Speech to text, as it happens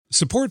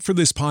Support for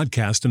this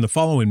podcast and the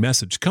following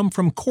message come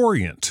from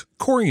Corient.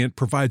 Corient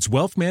provides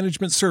wealth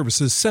management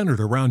services centered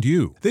around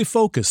you. They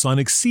focus on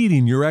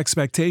exceeding your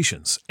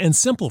expectations and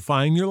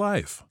simplifying your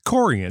life.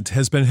 Corient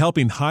has been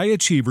helping high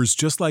achievers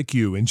just like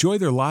you enjoy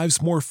their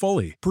lives more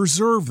fully,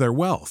 preserve their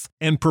wealth,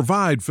 and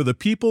provide for the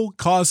people,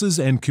 causes,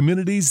 and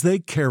communities they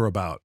care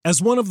about. As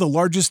one of the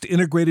largest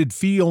integrated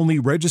fee-only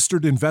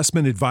registered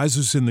investment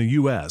advisors in the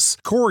U.S.,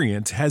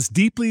 Corient has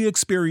deeply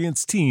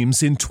experienced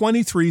teams in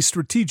 23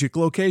 strategic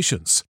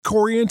locations.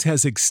 Corient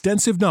has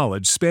extensive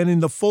knowledge spanning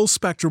the full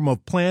spectrum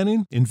of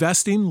planning,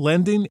 investing,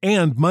 lending,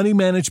 and money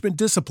management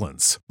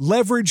disciplines.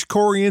 Leverage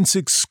Corient's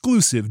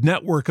exclusive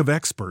network of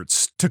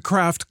experts to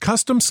craft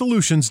custom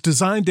solutions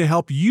designed to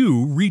help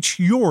you reach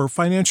your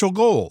financial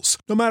goals,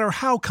 no matter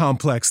how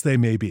complex they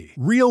may be.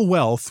 Real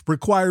wealth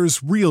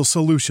requires real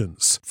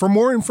solutions. For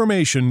more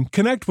information,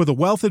 connect with a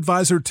wealth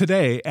advisor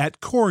today at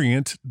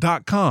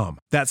Corient.com.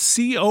 That's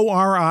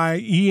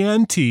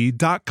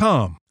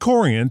Corient.com.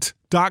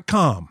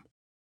 Corient.com.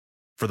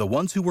 For the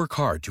ones who work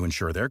hard to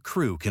ensure their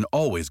crew can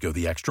always go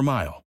the extra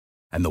mile,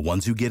 and the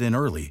ones who get in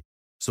early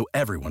so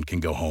everyone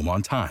can go home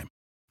on time,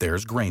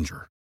 there's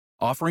Grainger,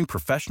 offering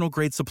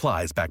professional-grade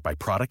supplies backed by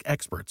product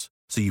experts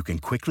so you can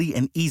quickly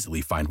and easily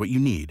find what you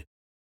need.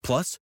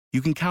 Plus, you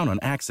can count on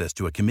access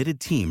to a committed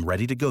team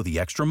ready to go the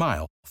extra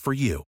mile for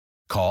you.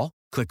 Call,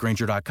 click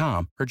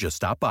Grainger.com, or just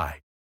stop by.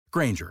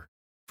 Grainger,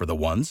 for the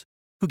ones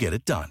who get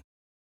it done.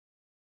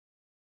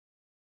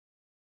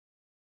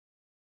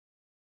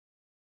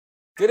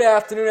 Good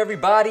afternoon,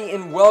 everybody,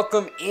 and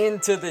welcome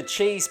into the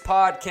Chase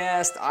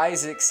Podcast.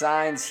 Isaac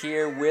Signs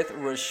here with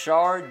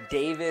Rashard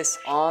Davis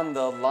on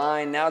the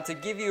line. Now, to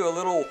give you a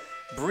little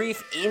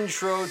brief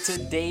intro to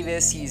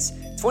Davis, he's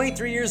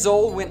 23 years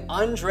old, went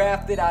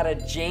undrafted out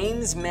of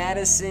James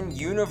Madison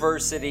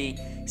University,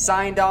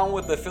 signed on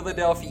with the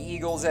Philadelphia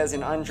Eagles as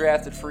an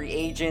undrafted free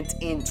agent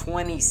in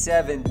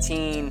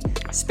 2017,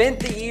 spent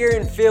the year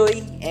in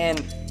Philly,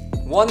 and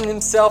won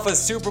himself a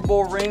Super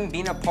Bowl ring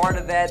being a part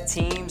of that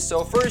team.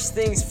 So first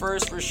things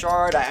first,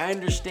 Rashard, I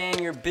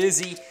understand you're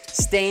busy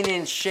staying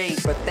in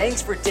shape, but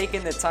thanks for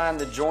taking the time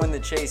to join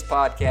the Chase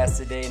Podcast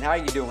today. And how are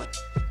you doing?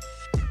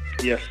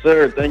 Yes,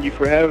 sir. Thank you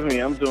for having me.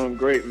 I'm doing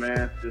great,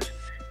 man. Just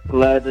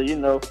glad to,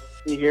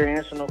 be here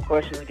answering no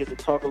questions and get to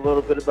talk a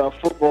little bit about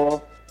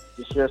football,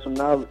 to share some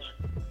knowledge.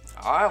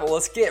 All right, well,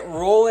 let's get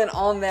rolling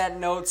on that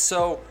note.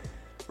 So,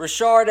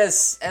 Rashard,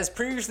 as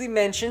previously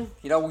mentioned,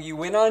 you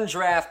went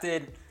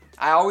undrafted.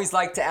 I always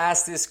like to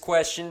ask this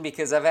question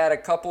because I've had a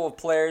couple of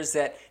players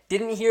that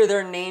didn't hear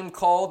their name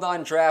called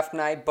on draft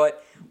night,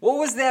 but what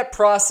was that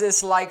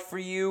process like for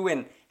you,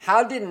 and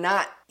how did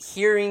not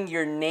hearing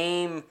your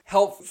name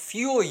help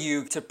fuel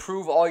you to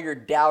prove all your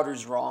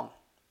doubters wrong?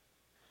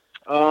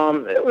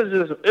 It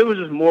was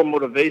just more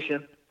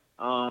motivation.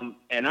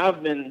 And I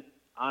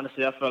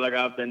felt like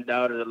I've been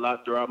doubted a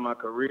lot throughout my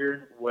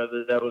career,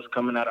 whether that was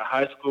coming out of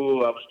high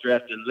school, I was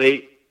drafted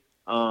late,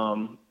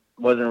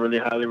 wasn't really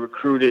highly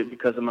recruited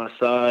because of my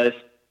size.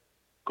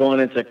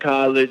 Going into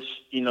college,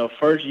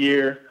 first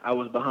year I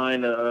was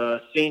behind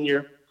a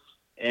senior,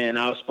 and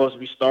I was supposed to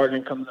be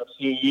starting coming up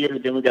senior year.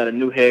 Then we got a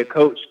new head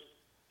coach,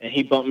 and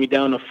he bumped me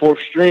down to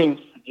fourth string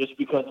just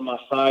because of my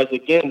size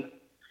again.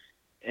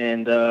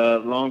 And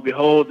lo and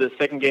behold, the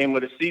second game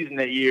of the season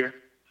that year,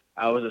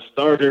 I was a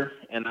starter,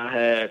 and I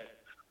had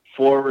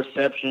 4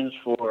 receptions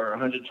for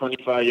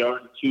 125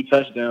 yards and 2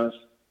 touchdowns.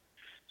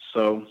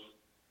 So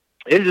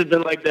it's just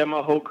been like that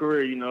my whole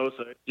career, so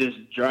it's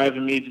just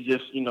driving me to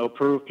just,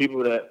 prove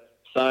people that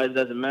size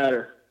doesn't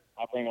matter.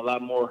 I think a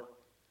lot more.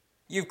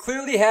 You've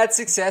clearly had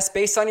success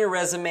based on your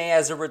resume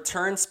as a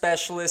return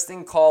specialist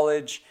in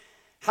college.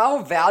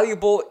 How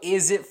valuable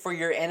is it for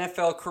your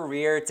NFL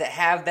career to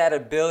have that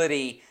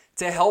ability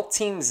to help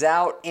teams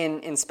out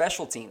in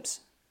special teams?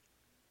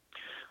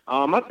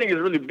 I think it's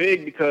really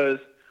big because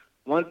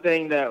one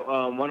thing that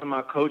one of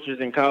my coaches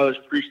in college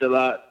preached a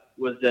lot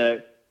was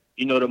that,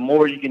 the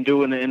more you can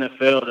do in the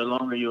NFL, the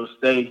longer you'll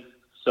stay.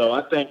 So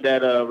I think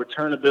that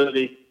return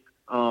ability,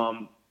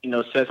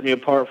 sets me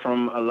apart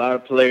from a lot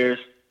of players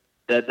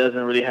that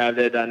doesn't really have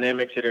that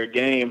dynamic to their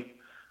game.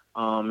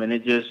 And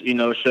it just,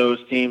 shows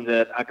teams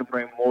that I can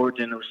bring more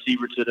than a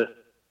receiver to the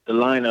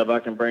lineup. I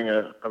can bring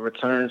a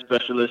return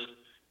specialist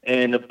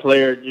and a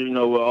player, with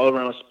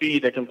all-around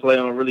speed that can play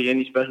on really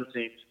any special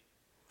teams.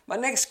 My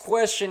next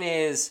question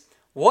is,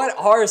 what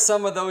are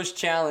some of those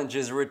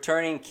challenges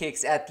returning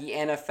kicks at the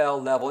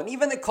NFL level and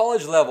even the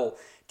college level?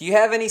 Do you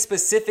have any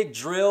specific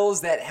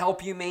drills that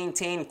help you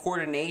maintain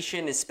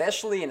coordination,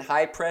 especially in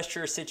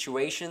high-pressure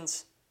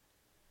situations?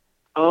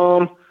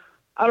 I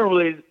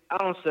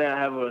don't say I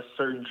have a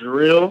certain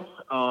drill,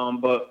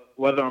 but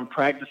whether I'm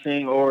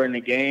practicing or in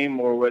the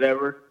game or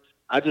whatever,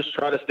 I just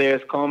try to stay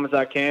as calm as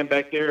I can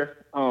back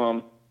there,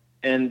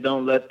 and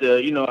don't let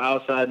the,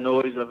 outside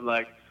noise of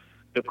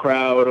the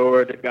crowd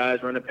or the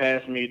guys running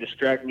past me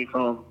distract me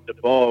from the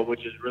ball,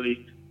 which is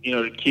really,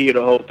 the key of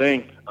the whole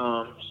thing.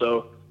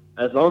 So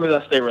as long as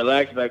I stay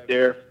relaxed back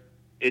there,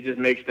 it just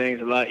makes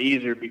things a lot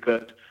easier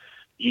because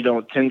you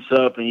don't tense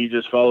up and you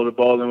just follow the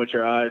ball in with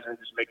your eyes and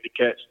just make the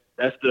catch.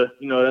 that's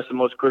the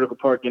most critical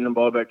part, getting the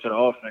ball back to the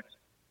offense.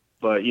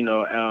 But,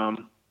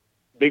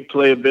 big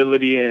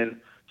playability and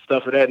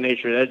stuff of that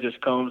nature, that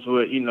just comes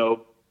with,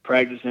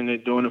 practicing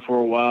and doing it for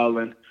a while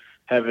and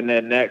having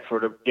that knack for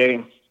the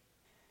game.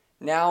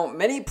 Now,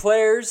 many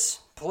players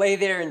play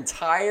their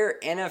entire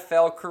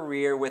NFL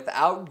career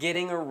without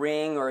getting a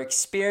ring or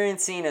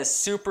experiencing a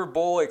Super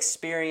Bowl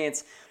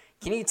experience.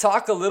 Can you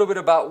talk a little bit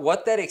about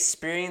what that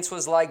experience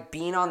was like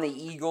being on the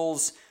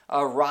Eagles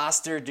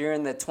roster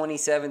during the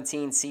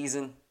 2017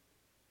 season?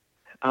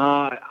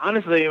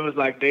 Honestly, it was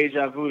like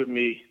deja vu to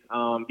me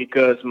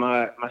because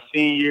my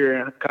senior year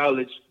in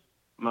college,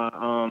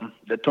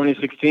 the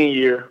 2016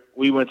 year,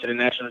 we went to the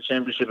national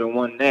championship and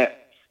won that.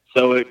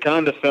 So it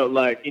kind of felt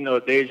like,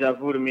 deja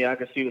vu to me. I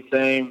could see the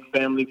same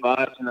family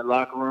vibes in the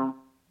locker room.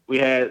 We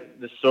had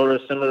the sort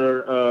of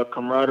similar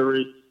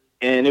camaraderie,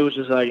 and it was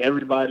just like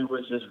everybody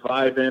was just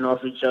vibing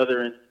off each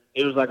other, and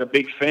it was like a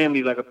big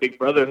family, like a big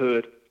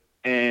brotherhood.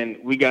 And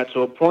we got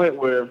to a point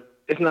where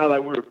it's not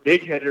like we were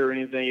big-headed or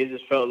anything. It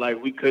just felt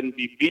like we couldn't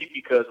be beat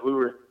because we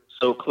were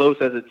so close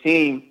as a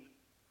team.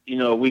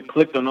 We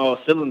clicked on all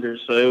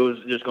cylinders, so it was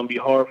just going to be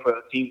hard for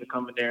a team to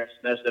come in there and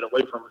snatch that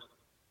away from us.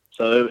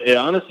 So it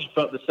honestly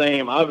felt the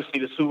same. Obviously,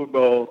 the Super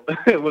Bowl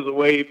was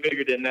way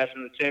bigger than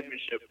national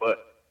championship, but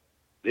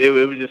it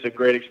was just a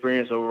great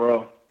experience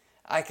overall.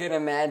 I could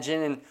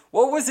imagine. And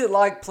what was it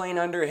like playing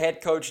under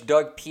head coach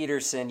Doug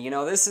Peterson?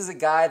 This is a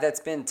guy that's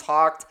been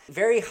talked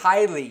very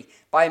highly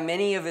by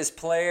many of his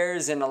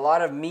players and a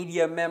lot of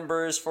media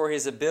members for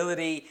his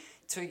ability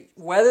to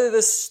weather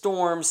the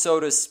storm, so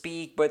to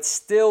speak, but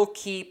still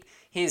keep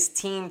his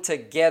team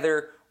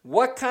together.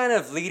 What kind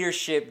of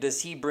leadership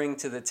does he bring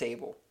to the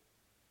table?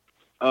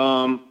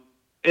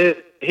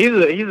 He's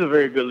a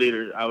very good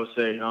leader, I would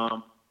say.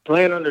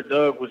 Playing under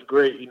Doug was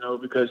great,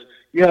 because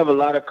you have a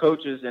lot of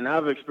coaches, and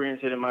I've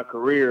experienced it in my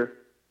career,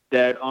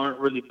 that aren't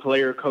really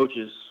player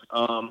coaches.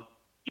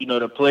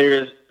 The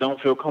players don't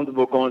feel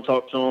comfortable going to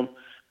talk to them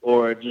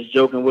or just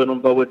joking with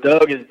them. But with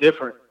Doug, it's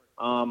different.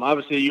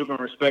 Obviously, you can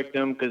respect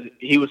him because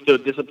he will still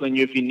discipline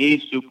you if he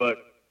needs to, but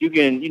you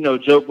can,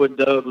 joke with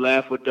Doug,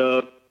 laugh with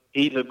Doug.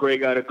 He's a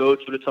great guy to go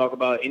to talk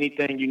about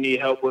anything you need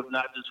help with,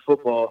 not just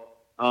football.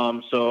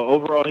 So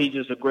overall, he's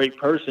just a great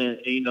person.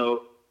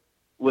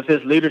 With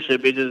his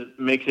leadership, it just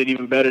makes it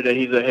even better that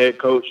he's a head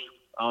coach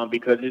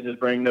because he just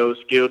brings those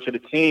skills to the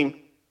team.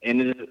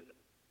 And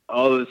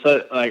all of a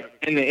sudden, like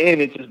in the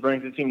end, it just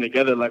brings the team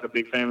together like a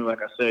big family. Like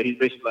I said, he's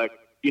basically like,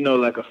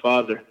 like a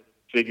father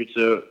figure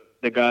to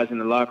the guys in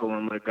the locker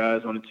room, the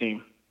guys on the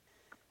team.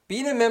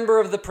 Being a member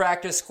of the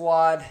practice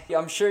squad,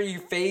 I'm sure you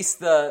face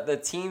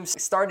the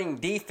team's starting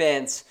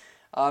defense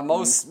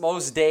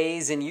most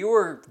days, and you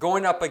were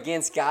going up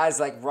against guys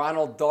like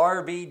Ronald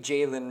Darby,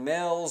 Jalen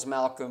Mills,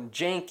 Malcolm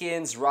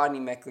Jenkins, Rodney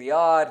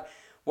McLeod.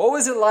 What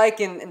was it like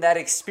in that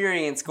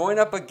experience going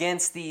up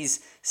against these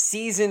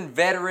seasoned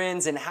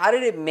veterans, and how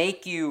did it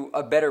make you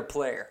a better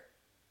player?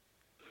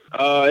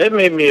 It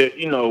made me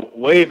a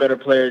way better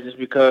player just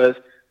because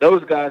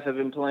those guys have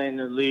been playing in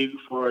the league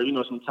for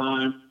some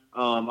time.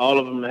 All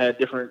of them had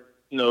different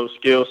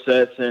skill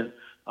sets and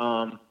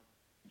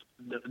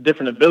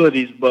different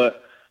abilities,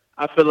 but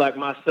I feel like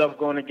myself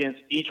going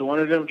against each one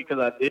of them because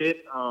I did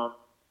it.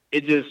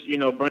 It just,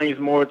 brings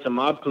more to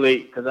my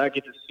plate because I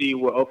get to see,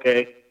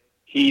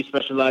 he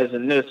specializes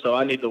in this, so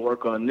I need to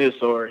work on this,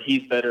 or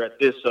he's better at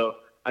this, so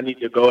I need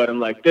to go at him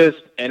like this.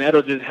 And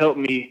that'll just help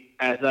me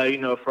as I,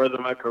 further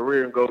my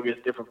career and go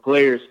against different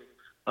players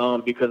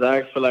because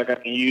I feel like I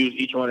can use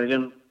each one of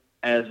them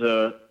as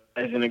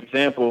an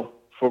example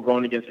for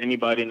going against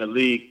anybody in the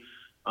league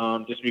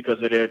just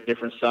because of their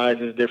different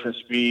sizes, different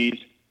speeds,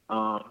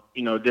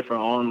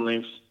 different arm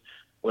lengths,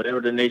 whatever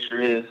the nature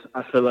is.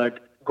 I feel like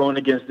going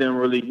against them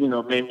really,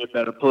 made me a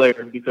better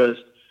player because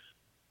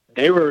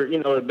they were,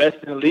 the best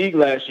in the league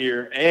last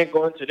year and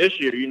going to this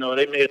year.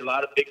 They made a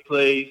lot of big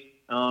plays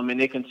and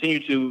they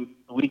continue to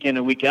week in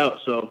and week out.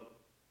 So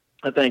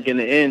I think in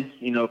the end,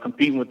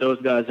 competing with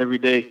those guys every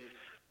day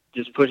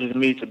just pushes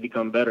me to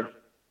become better.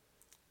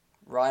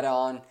 Right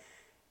on.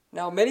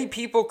 Now, many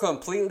people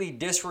completely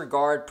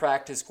disregard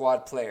practice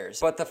squad players,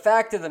 but the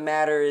fact of the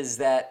matter is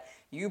that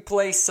you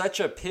play such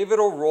a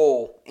pivotal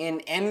role in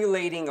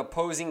emulating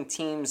opposing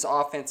teams'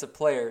 offensive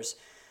players.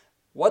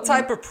 What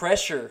type of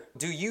pressure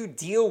do you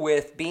deal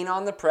with being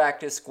on the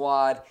practice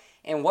squad,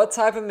 and what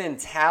type of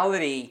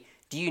mentality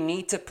do you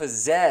need to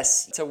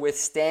possess to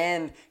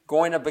withstand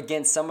going up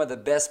against some of the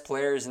best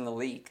players in the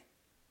league?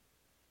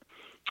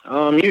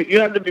 You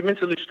have to be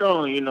mentally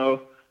strong,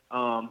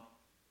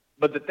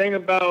 But the thing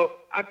about,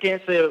 I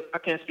can't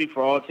speak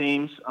for all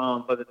teams,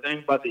 but the thing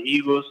about the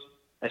Eagles,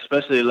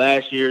 especially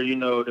last year,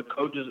 the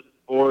coaches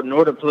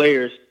nor the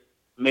players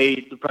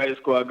made the practice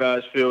squad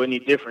guys feel any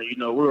different.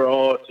 We were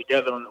all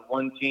together on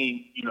one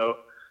team,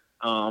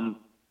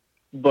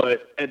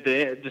 but at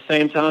the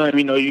same time,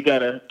 you got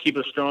to keep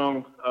a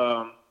strong,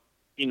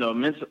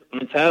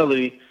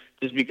 mentality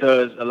just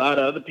because a lot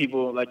of other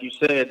people, like you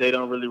said, they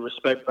don't really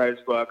respect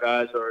practice squad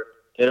guys or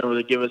they don't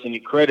really give us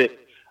any credit.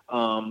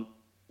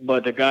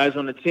 But the guys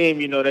on the team,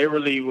 they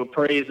really would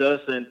praise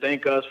us and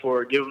thank us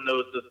for giving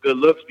those good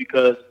looks,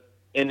 because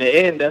in the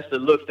end, that's the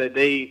looks that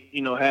they,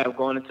 have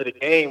going into the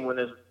game when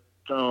it's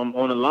on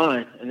the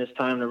line and it's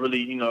time to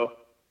really,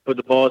 put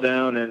the ball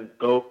down and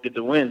go get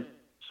the win.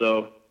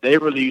 So they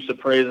really used to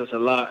praise us a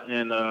lot,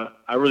 and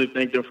I really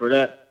thank them for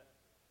that.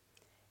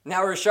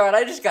 Now, Rashard,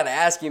 I just got to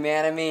ask you,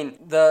 man. I mean,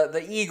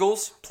 the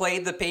Eagles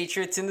played the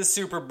Patriots in the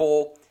Super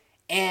Bowl,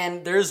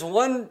 and there's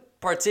one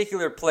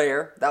particular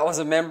player that was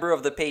a member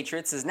of the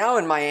Patriots, is now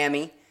in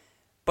Miami.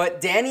 But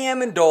Danny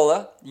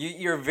Amendola,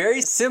 you're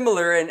very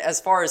similar in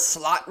as far as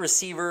slot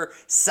receiver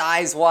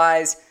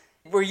size-wise.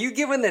 Were you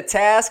given the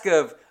task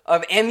of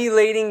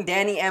emulating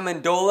Danny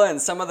Amendola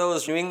and some of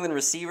those New England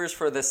receivers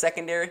for the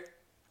secondary?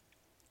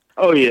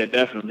 Oh, yeah,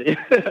 definitely.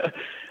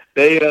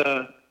 They,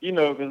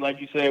 because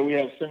like you said, we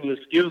have similar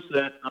skill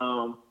set,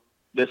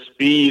 the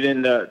speed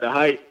and the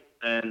height.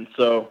 And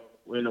so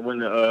when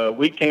the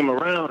week came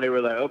around, they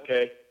were like,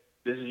 okay,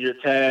 this is your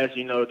task.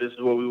 This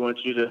is what we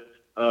want you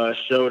to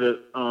show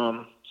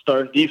the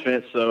starting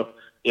defense. So,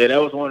 yeah,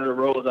 that was one of the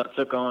roles I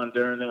took on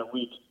during that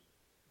week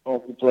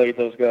when we played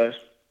those guys.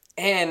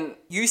 And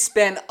you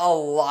spent a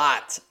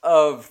lot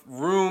of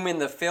room in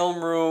the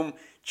film room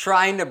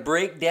trying to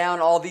break down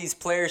all these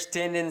players'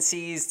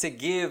 tendencies to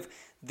give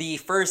the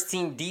first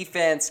team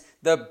defense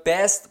the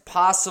best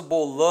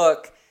possible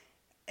look.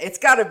 It's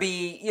got to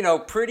be,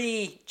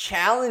 pretty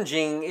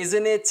challenging,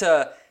 isn't it,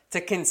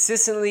 to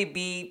consistently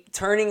be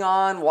turning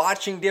on,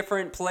 watching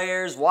different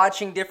players,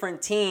 watching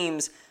different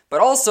teams,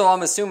 but also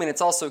I'm assuming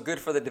it's also good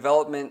for the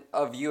development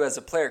of you as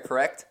a player,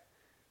 correct?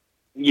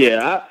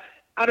 Yeah,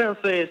 I don't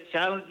say it's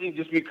challenging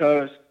just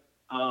because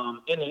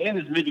in the end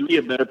it's making me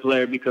a better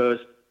player, because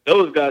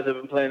those guys have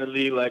been playing the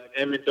league, like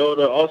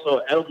Amendola.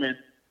 Also, Edelman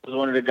was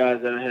one of the guys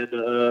that I had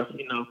to,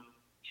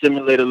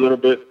 simulate a little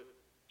bit.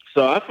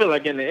 So I feel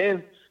like in the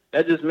end,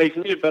 that just makes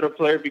me a better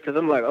player, because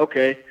I'm like,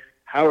 okay,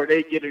 how are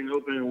they getting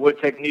open?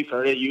 What techniques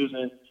are they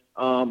using?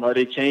 Are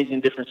they changing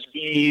different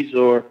speeds,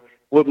 or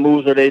what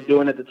moves are they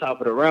doing at the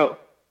top of the route?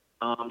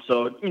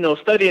 So,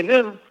 studying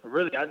them,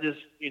 really, I just,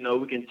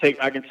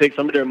 I can take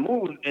some of their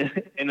moves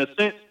in a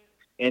sense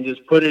and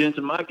just put it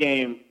into my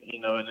game,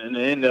 and in the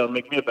end, they'll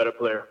make me a better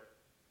player.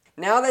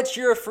 Now that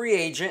you're a free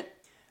agent,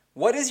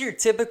 what does your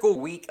typical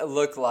week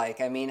look like?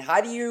 I mean, how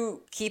do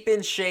you keep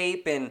in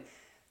shape, and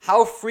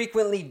how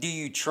frequently do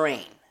you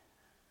train?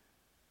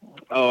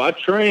 Oh, I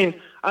train.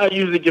 I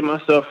usually give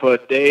myself a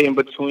day in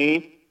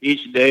between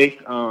each day,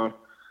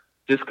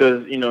 just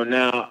because,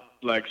 now,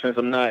 like, since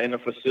I'm not in a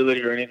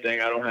facility or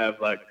anything, I don't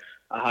have, like,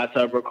 a hot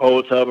tub or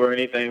cold tub or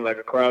anything, like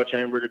a crowd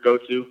chamber to go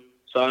to,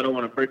 so I don't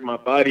want to break my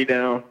body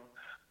down.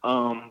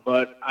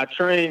 But I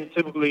train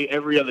typically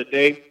every other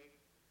day.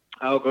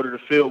 I'll go to the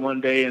field one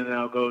day, and then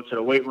I'll go to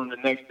the weight room the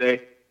next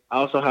day. I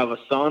also have a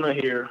sauna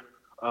here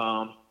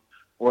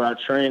where I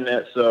train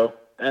at, so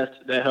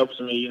that helps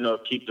me,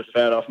 keep the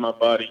fat off my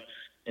body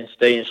and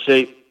stay in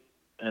shape.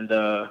 And,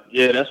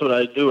 that's what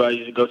I do. I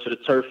usually go to the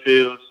turf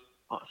fields,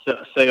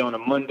 say on a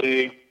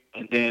Monday,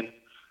 and then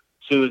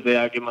Tuesday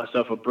I give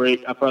myself a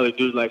break. I probably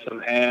do, like,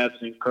 some abs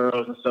and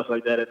curls and stuff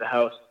like that at the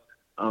house,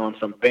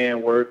 some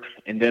band work.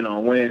 And then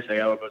on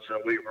Wednesday I will go to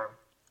the weight room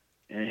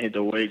and hit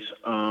the weights.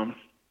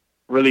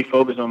 Really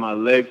focus on my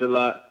legs a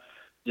lot,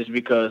 just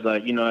because,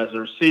 like, as a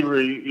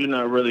receiver, you're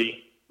not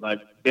really, like,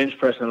 bench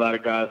pressing a lot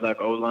of guys like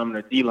O lineman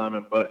or D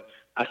lineman, but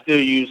I still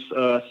use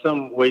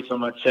some weights on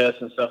my chest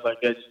and stuff like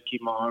that just to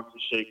keep my arms in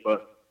shape,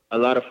 but a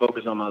lot of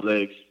focus on my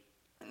legs.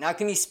 Now,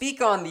 can you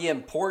speak on the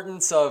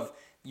importance of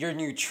your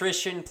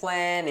nutrition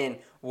plan and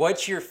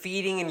what you're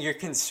feeding and you're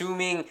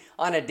consuming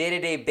on a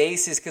day-to-day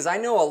basis? Because I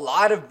know a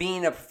lot of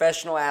being a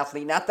professional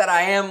athlete, not that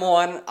I am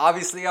one,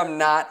 obviously I'm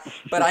not,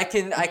 but I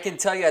can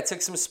tell you I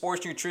took some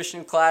sports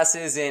nutrition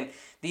classes, and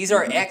these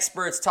are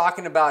experts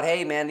talking about,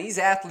 hey man, these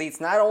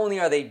athletes, not only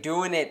are they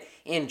doing it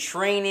in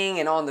training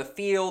and on the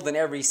field and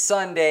every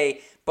Sunday,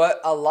 but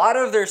a lot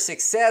of their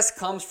success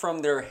comes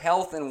from their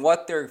health and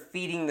what they're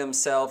feeding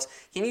themselves.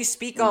 Can you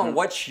speak on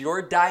what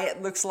your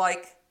diet looks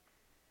like?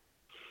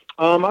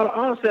 I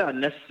don't say I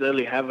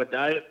necessarily have a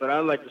diet, but I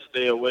like to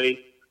stay away.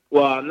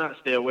 Well, not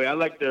stay away. I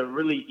like to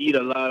really eat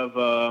a lot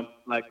of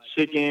like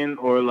chicken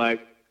or like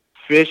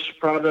fish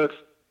products,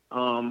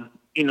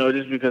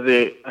 just because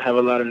they have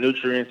a lot of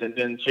nutrients, and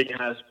then chicken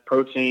has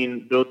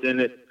protein built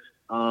in it.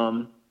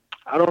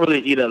 I don't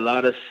really eat a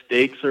lot of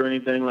steaks or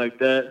anything like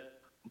that,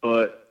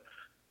 but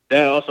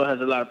that also has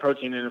a lot of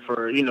protein in it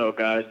for,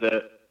 guys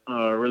that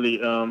are really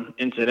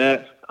into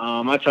that.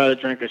 I try to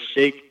drink a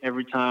shake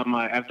every time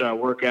after I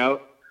work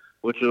out,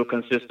 which will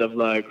consist of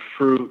like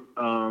fruit,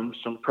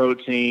 some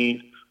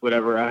protein,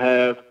 whatever I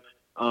have,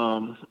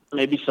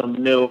 maybe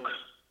some milk,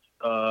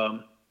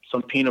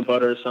 some peanut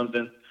butter or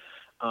something.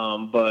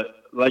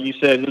 But like you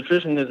said,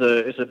 nutrition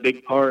is a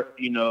big part,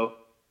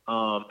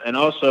 and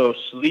also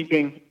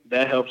sleeping,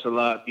 that helps a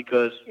lot,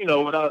 because,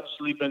 without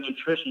sleep and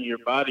nutrition, your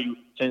body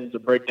tends to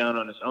break down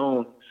on its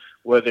own,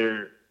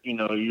 whether,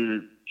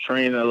 you're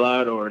training a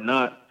lot or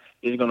not.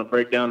 Is going to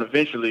break down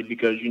eventually,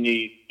 because you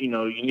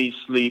need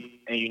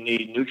sleep and you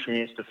need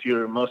nutrients to fuel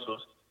your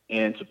muscles.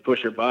 and to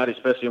push your body,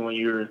 especially when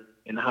you're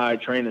in high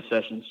training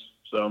sessions.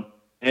 So,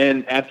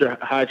 and after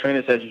high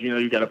training sessions,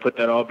 you got to put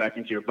that all back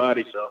into your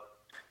body. So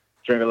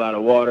drink a lot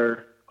of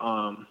water,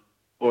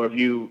 or if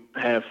you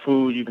have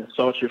food, you can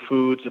salt your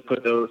food to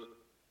put those,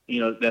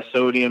 that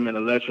sodium and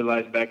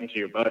electrolytes back into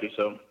your body.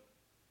 So,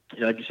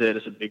 like you said,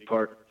 it's a big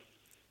part.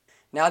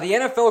 Now, the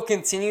NFL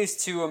continues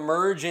to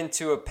emerge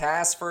into a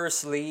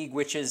pass-first league,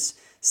 which is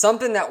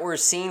something that we're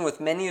seeing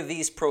with many of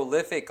these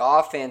prolific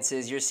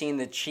offenses. You're seeing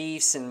the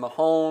Chiefs and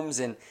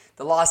Mahomes and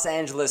the Los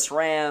Angeles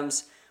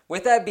Rams.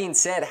 With that being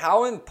said,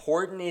 how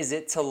important is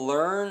it to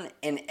learn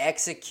and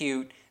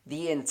execute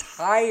the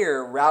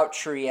entire route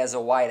tree as a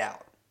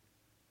wideout?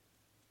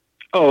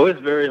 Oh,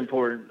 it's very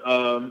important.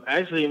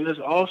 Actually, in this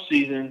off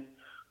season,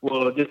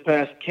 this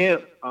past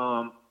camp,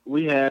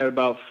 we had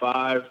about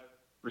 5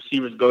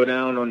 receivers go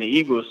down on the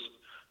Eagles.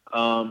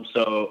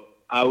 So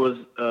I was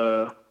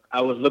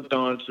looked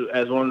on to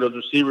as one of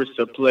those receivers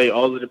to play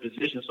all of the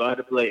positions. So I had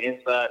to play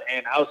inside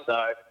and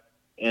outside,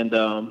 and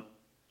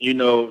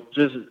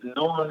just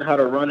knowing how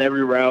to run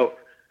every route.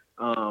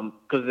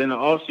 Because in the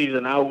off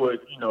season, I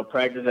would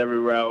practice every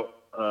route,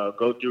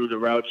 go through the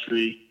route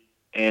tree,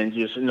 and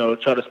just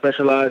try to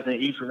specialize in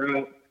each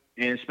route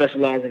and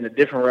specialize in a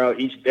different route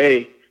each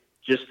day,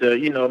 just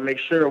to make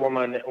sure when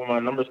my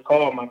number's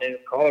called, my name's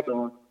called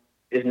on,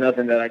 is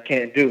nothing that I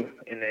can't do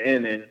in the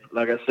end. And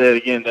like I said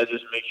again, that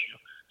just makes you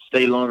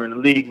stay longer in the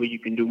league where you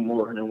can do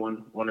more than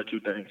one or two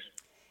things.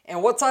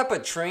 And what type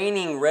of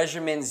training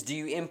regimens do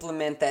you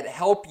implement that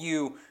help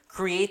you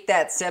create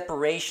that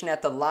separation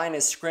at the line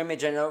of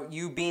scrimmage? I know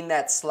you being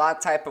that slot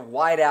type of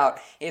wideout,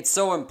 it's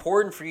so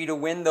important for you to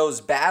win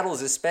those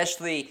battles,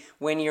 especially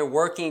when you're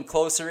working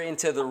closer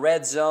into the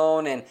red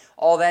zone and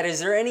all that. Is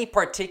there any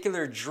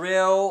particular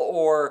drill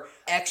or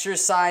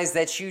exercise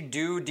that you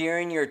do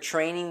during your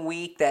training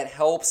week that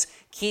helps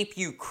keep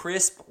you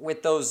crisp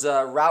with those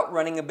route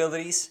running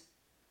abilities?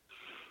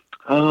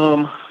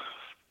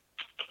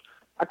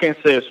 I can't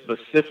say a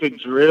specific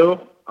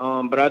drill,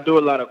 but I do a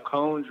lot of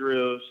cone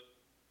drills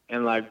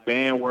and like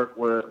band work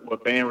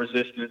with band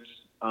resistance.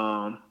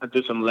 I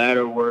do some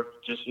ladder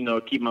work, just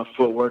keep my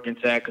footwork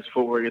intact because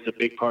footwork is a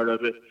big part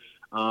of it.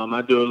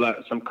 I do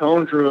some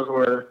cone drills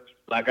where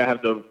like I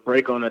have to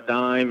break on a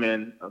dime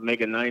and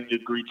make a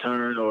 90-degree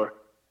turn, or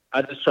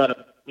I just try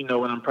to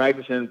when I'm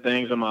practicing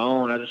things on my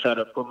own, I just try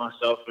to put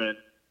myself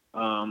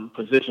in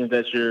positions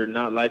that you're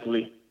not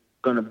likely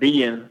going to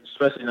be in,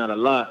 especially not a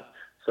lot.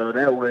 So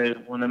that way,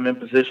 when I'm in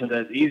positions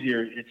that's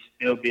easier,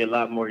 it'll be a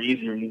lot more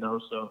easier,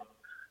 So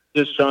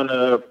just trying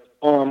to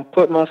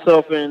put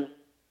myself in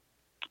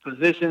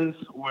positions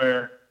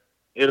where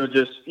it'll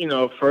just,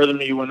 further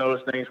me when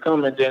those things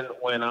come. And then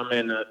when I'm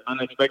in an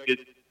unexpected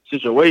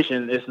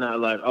situation, it's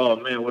not like, oh,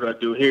 man, what do I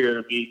do here?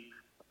 It'll be,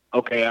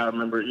 okay, I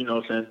remember,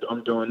 saying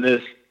I'm doing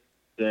this.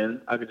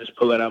 Then I could just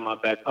pull it out of my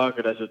back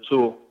pocket as a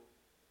tool.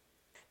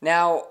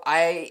 Now,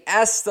 I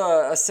asked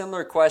a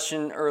similar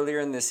question earlier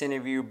in this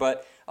interview,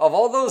 but of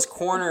all those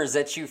corners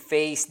that you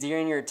faced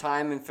during your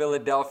time in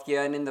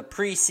Philadelphia and in the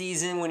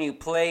preseason when you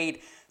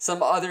played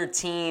some other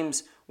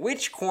teams,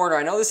 which corner,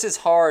 I know this is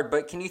hard,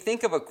 but can you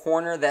think of a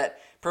corner that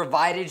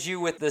provided you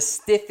with the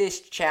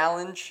stiffest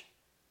challenge?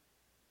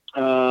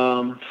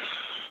 I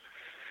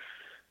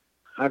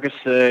could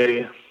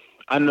say,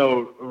 I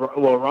know,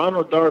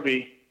 Ronald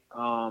Darby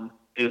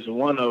is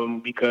one of them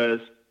because,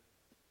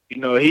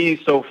 he's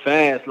so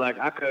fast. Like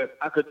I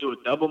could do a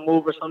double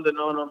move or something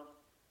on him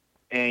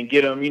and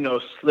get him,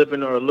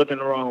 slipping or looking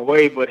the wrong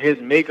way. But his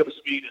makeup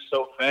speed is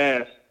so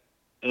fast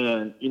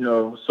and,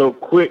 so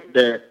quick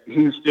that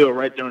he's still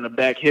right there on the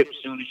back hip as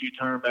soon as you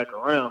turn back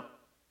around.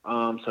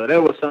 So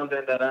that was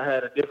something that I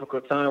had a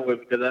difficult time with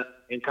because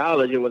in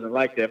college it wasn't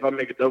like that. If I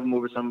make a double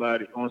move with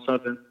somebody on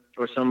something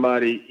or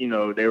somebody,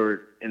 they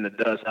were in the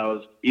dust, I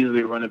was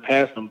easily running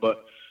past them.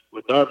 But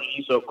with Darby,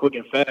 he's so quick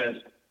and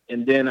fast.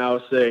 And then I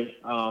would say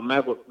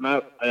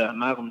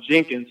Malcolm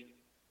Jenkins,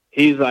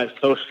 he's like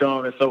so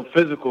strong and so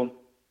physical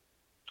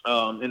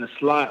in the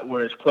slot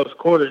where it's close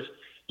quarters.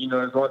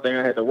 There's one thing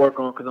I had to work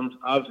on because I'm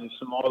obviously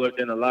smaller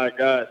than a lot of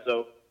guys.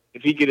 So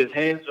if he get his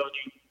hands on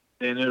you,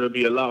 then it'll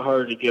be a lot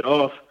harder to get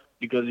off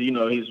because, he's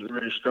a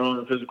very strong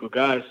and physical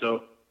guy.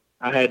 So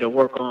I had to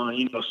work on,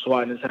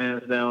 swatting his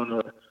hands down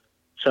or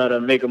try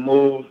to make a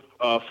move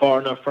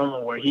far enough from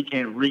him where he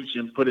can't reach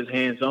and put his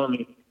hands on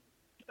me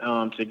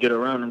to get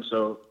around him.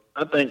 So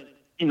I think,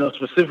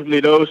 specifically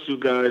those two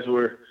guys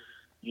were,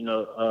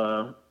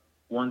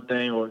 one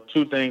thing or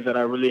two things that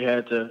I really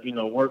had to,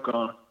 work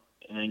on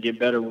and get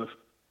better with.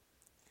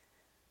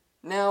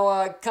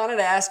 Now, kind of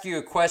to ask you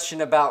a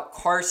question about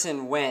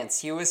Carson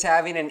Wentz. He was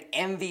having an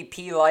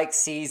MVP-like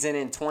season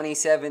in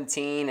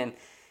 2017 and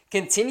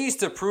continues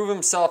to prove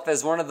himself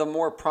as one of the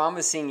more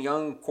promising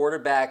young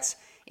quarterbacks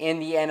in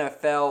the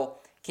NFL.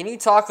 Can you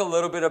talk a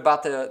little bit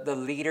about the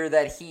leader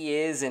that he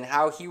is and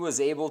how he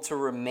was able to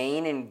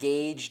remain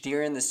engaged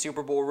during the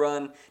Super Bowl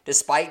run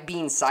despite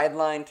being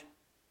sidelined?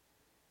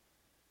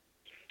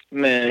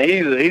 Man,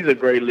 he's a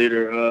great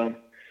leader.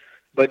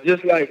 But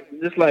just like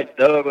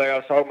Doug, like I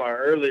was talking about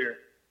earlier,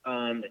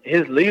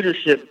 his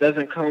leadership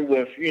doesn't come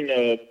with,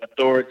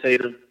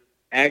 authoritative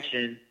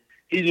action.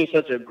 He's just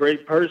such a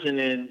great person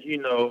and,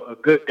 a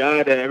good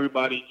guy that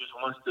everybody just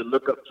wants to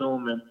look up to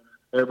him and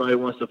everybody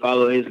wants to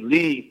follow his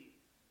lead.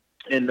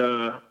 And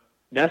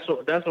that's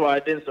why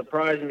it didn't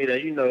surprise me that,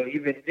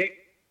 even Nick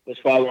was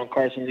following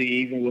Carson Lee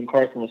even when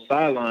Carson was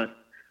sidelined,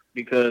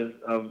 because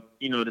of,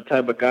 the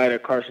type of guy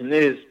that Carson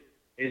is.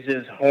 It's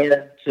just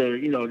hard to,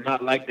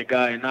 not like the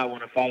guy and not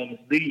want to follow his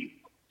lead.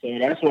 So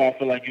that's why I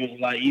feel like it was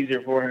a lot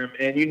easier for him.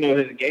 And,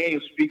 his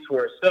game speaks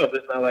for itself.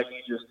 It's not like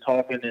he's just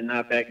talking and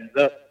not backing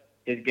us up.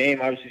 His game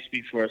obviously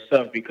speaks for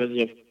itself because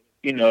of,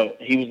 he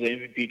was an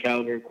MVP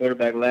caliber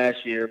quarterback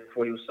last year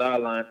before he was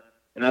sidelined.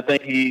 And I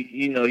think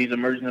he's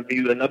emerging to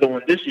be another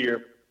one this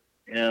year,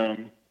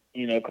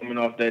 coming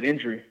off that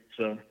injury.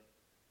 So.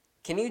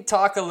 Can you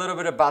talk a little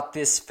bit about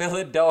this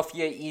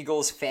Philadelphia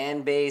Eagles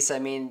fan base? I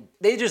mean,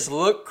 they just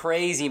look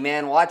crazy,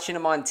 man, watching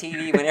them on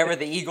TV whenever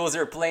the Eagles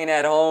are playing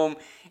at home.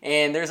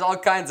 And there's all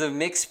kinds of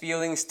mixed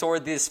feelings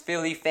toward this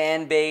Philly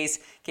fan base.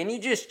 Can you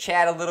just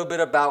chat a little bit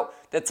about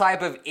the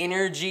type of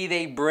energy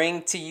they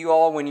bring to you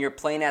all when you're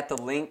playing at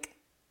the Link?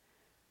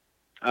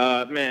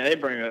 Man, they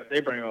bring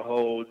a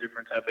whole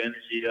different type of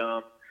energy.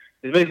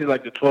 It's basically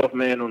like the 12th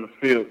man on the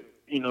field,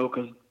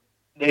 because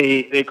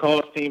they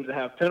cause teams to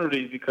have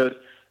penalties because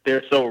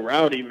they're so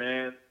rowdy,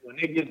 man. When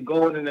it gets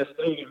going in that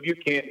stadium, you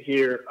can't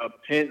hear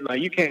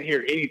you can't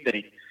hear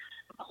anything.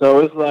 So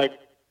it's like,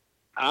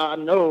 I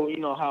know,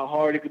 how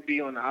hard it could be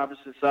on the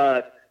opposite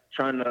side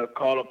trying to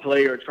call a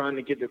play or trying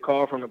to get the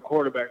call from the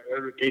quarterback,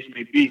 whatever the case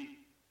may be.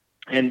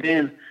 And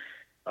then,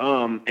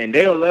 and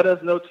they'll let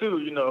us know too,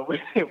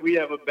 we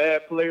have a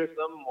bad play or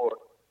something, or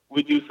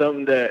we do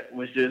something that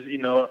was just,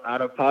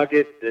 out of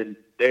pocket, then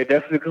they're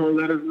definitely going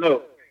to let us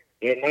know.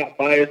 They're not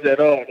biased at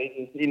all.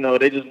 They just,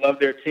 they just love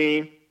their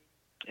team,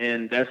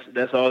 and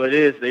that's all it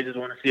is. They just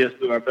want to see us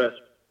do our best.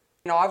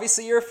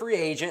 Obviously you're a free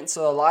agent,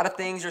 so a lot of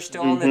things are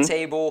still on the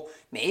table.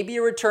 Maybe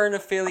a return to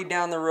Philly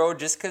down the road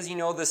just because you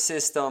know the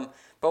system.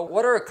 But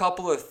what are a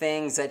couple of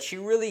things that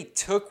you really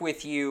took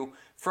with you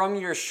from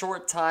your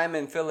short time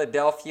in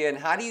Philadelphia, and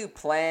how do you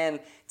plan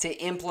to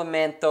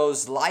implement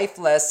those life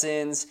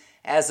lessons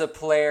as a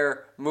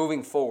player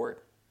moving forward?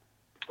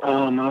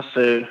 I'll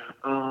say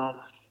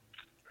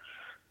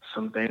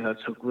some things I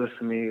took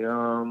with me.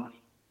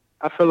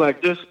 I feel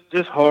like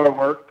just hard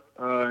work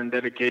and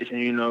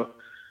dedication,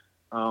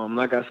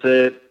 like I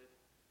said,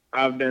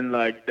 I've been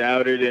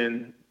doubted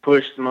and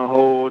pushed my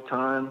whole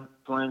time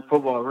playing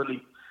football,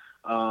 really.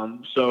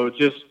 So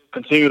just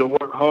continue to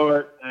work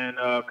hard and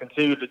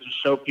continue to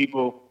just show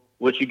people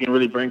what you can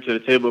really bring to the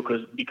table,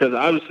 because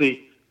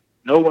obviously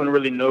no one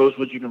really knows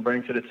what you can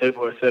bring to the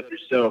table except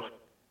yourself.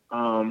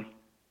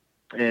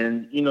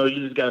 And,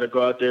 you just got to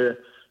go out there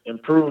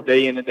and prove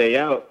day in and day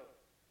out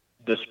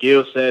the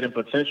skill set and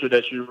potential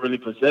that you really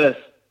possess.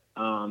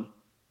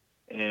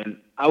 And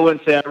I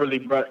wouldn't say I really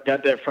got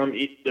that from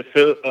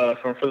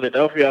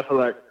Philadelphia. I feel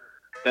like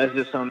that's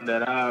just something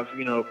that I've,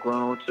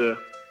 grown to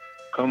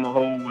come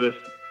home with,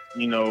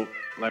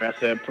 like I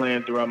said,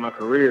 playing throughout my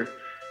career.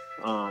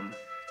 I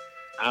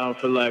don't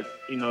feel like,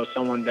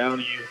 someone down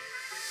to you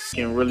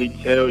can really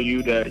tell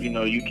you that,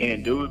 you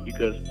can't do it,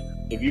 because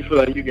if you feel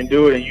like you can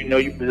do it and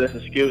you possess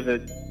the skills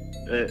that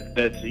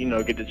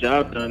get the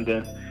job done,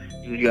 then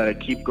you got to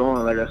keep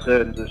going, like I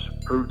said, and just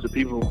prove to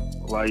people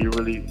why you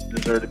really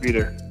deserve to be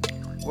there.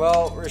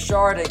 Well,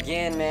 Rashard,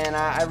 again, man,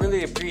 I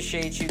really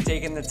appreciate you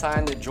taking the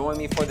time to join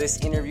me for this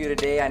interview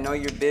today. I know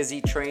you're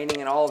busy training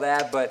and all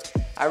that, but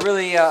I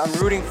really I'm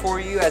rooting for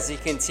you as you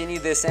continue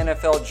this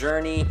NFL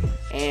journey,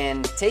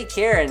 and take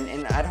care.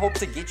 And I'd hope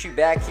to get you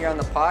back here on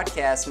the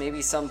podcast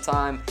maybe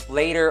sometime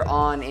later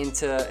on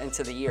into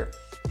the year.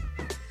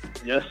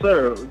 Yes,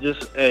 sir.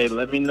 Just,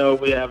 let me know.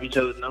 We have each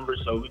other's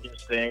numbers so we can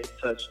stay in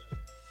touch.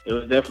 It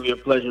was definitely a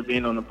pleasure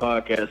being on the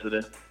podcast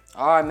today.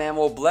 All right, man.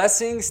 Well,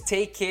 blessings.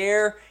 Take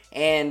care.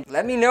 And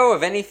let me know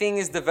if anything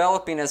is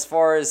developing as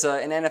far as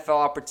an NFL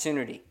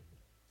opportunity.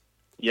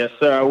 Yes,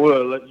 sir. I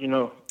will let you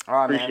know. All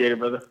right, Appreciate man. it,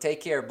 brother.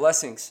 Take care.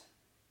 Blessings.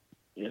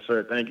 Yes,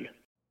 sir. Thank you.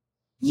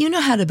 You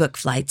know how to book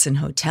flights and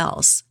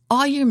hotels.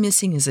 All you're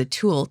missing is a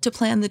tool to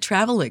plan the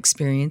travel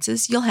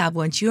experiences you'll have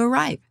once you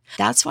arrive.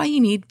 That's why you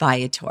need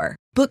Viator.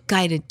 Book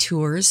guided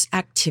tours,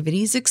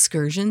 activities,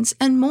 excursions,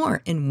 and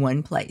more in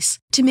one place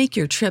to make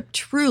your trip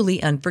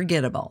truly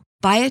unforgettable.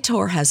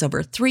 Viator has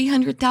over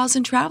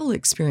 300,000 travel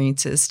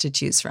experiences to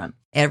choose from.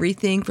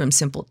 Everything from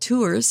simple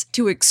tours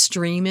to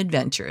extreme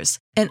adventures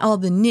and all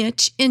the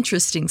niche,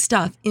 interesting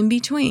stuff in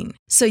between.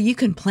 So you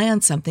can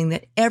plan something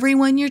that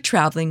everyone you're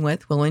traveling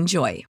with will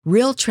enjoy.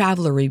 Real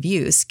traveler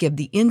reviews give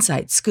the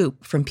inside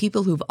scoop from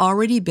people who've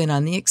already been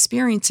on the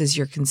experiences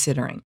you're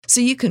considering. So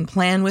you can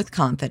plan with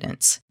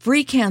confidence.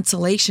 Free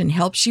cancellation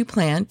helps you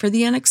plan for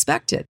the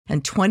unexpected.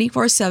 And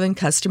 24/7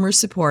 customer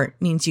support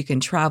means you can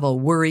travel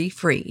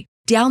worry-free.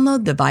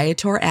 Download the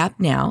Viator app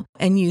now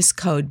and use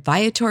code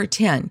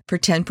Viator10 for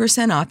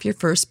 10% off your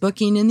first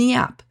booking in the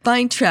app.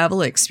 Find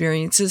travel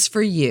experiences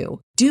for you.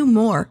 Do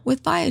more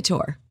with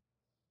Viator.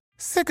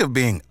 Sick of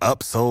being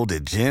upsold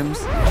at gyms?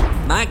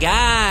 My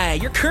guy,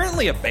 you're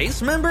currently a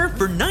base member?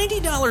 For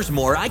 $90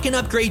 more, I can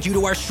upgrade you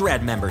to our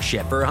Shred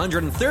membership. For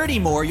 $130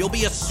 more, you'll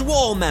be a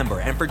Swole member.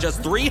 And for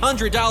just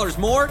 $300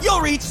 more, you'll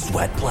reach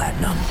Sweat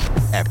Platinum.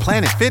 At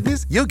Planet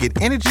Fitness, you'll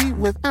get energy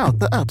without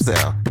the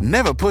upsell.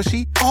 Never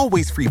pushy,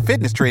 always free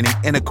fitness training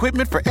and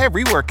equipment for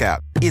every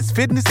workout. It's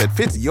fitness that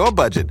fits your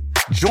budget.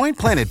 Join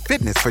Planet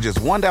Fitness for just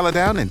 $1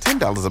 down and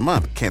 $10 a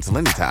month. Cancel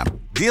anytime.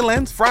 Deal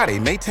ends Friday,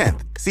 May 10th.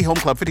 See Home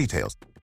Club for details.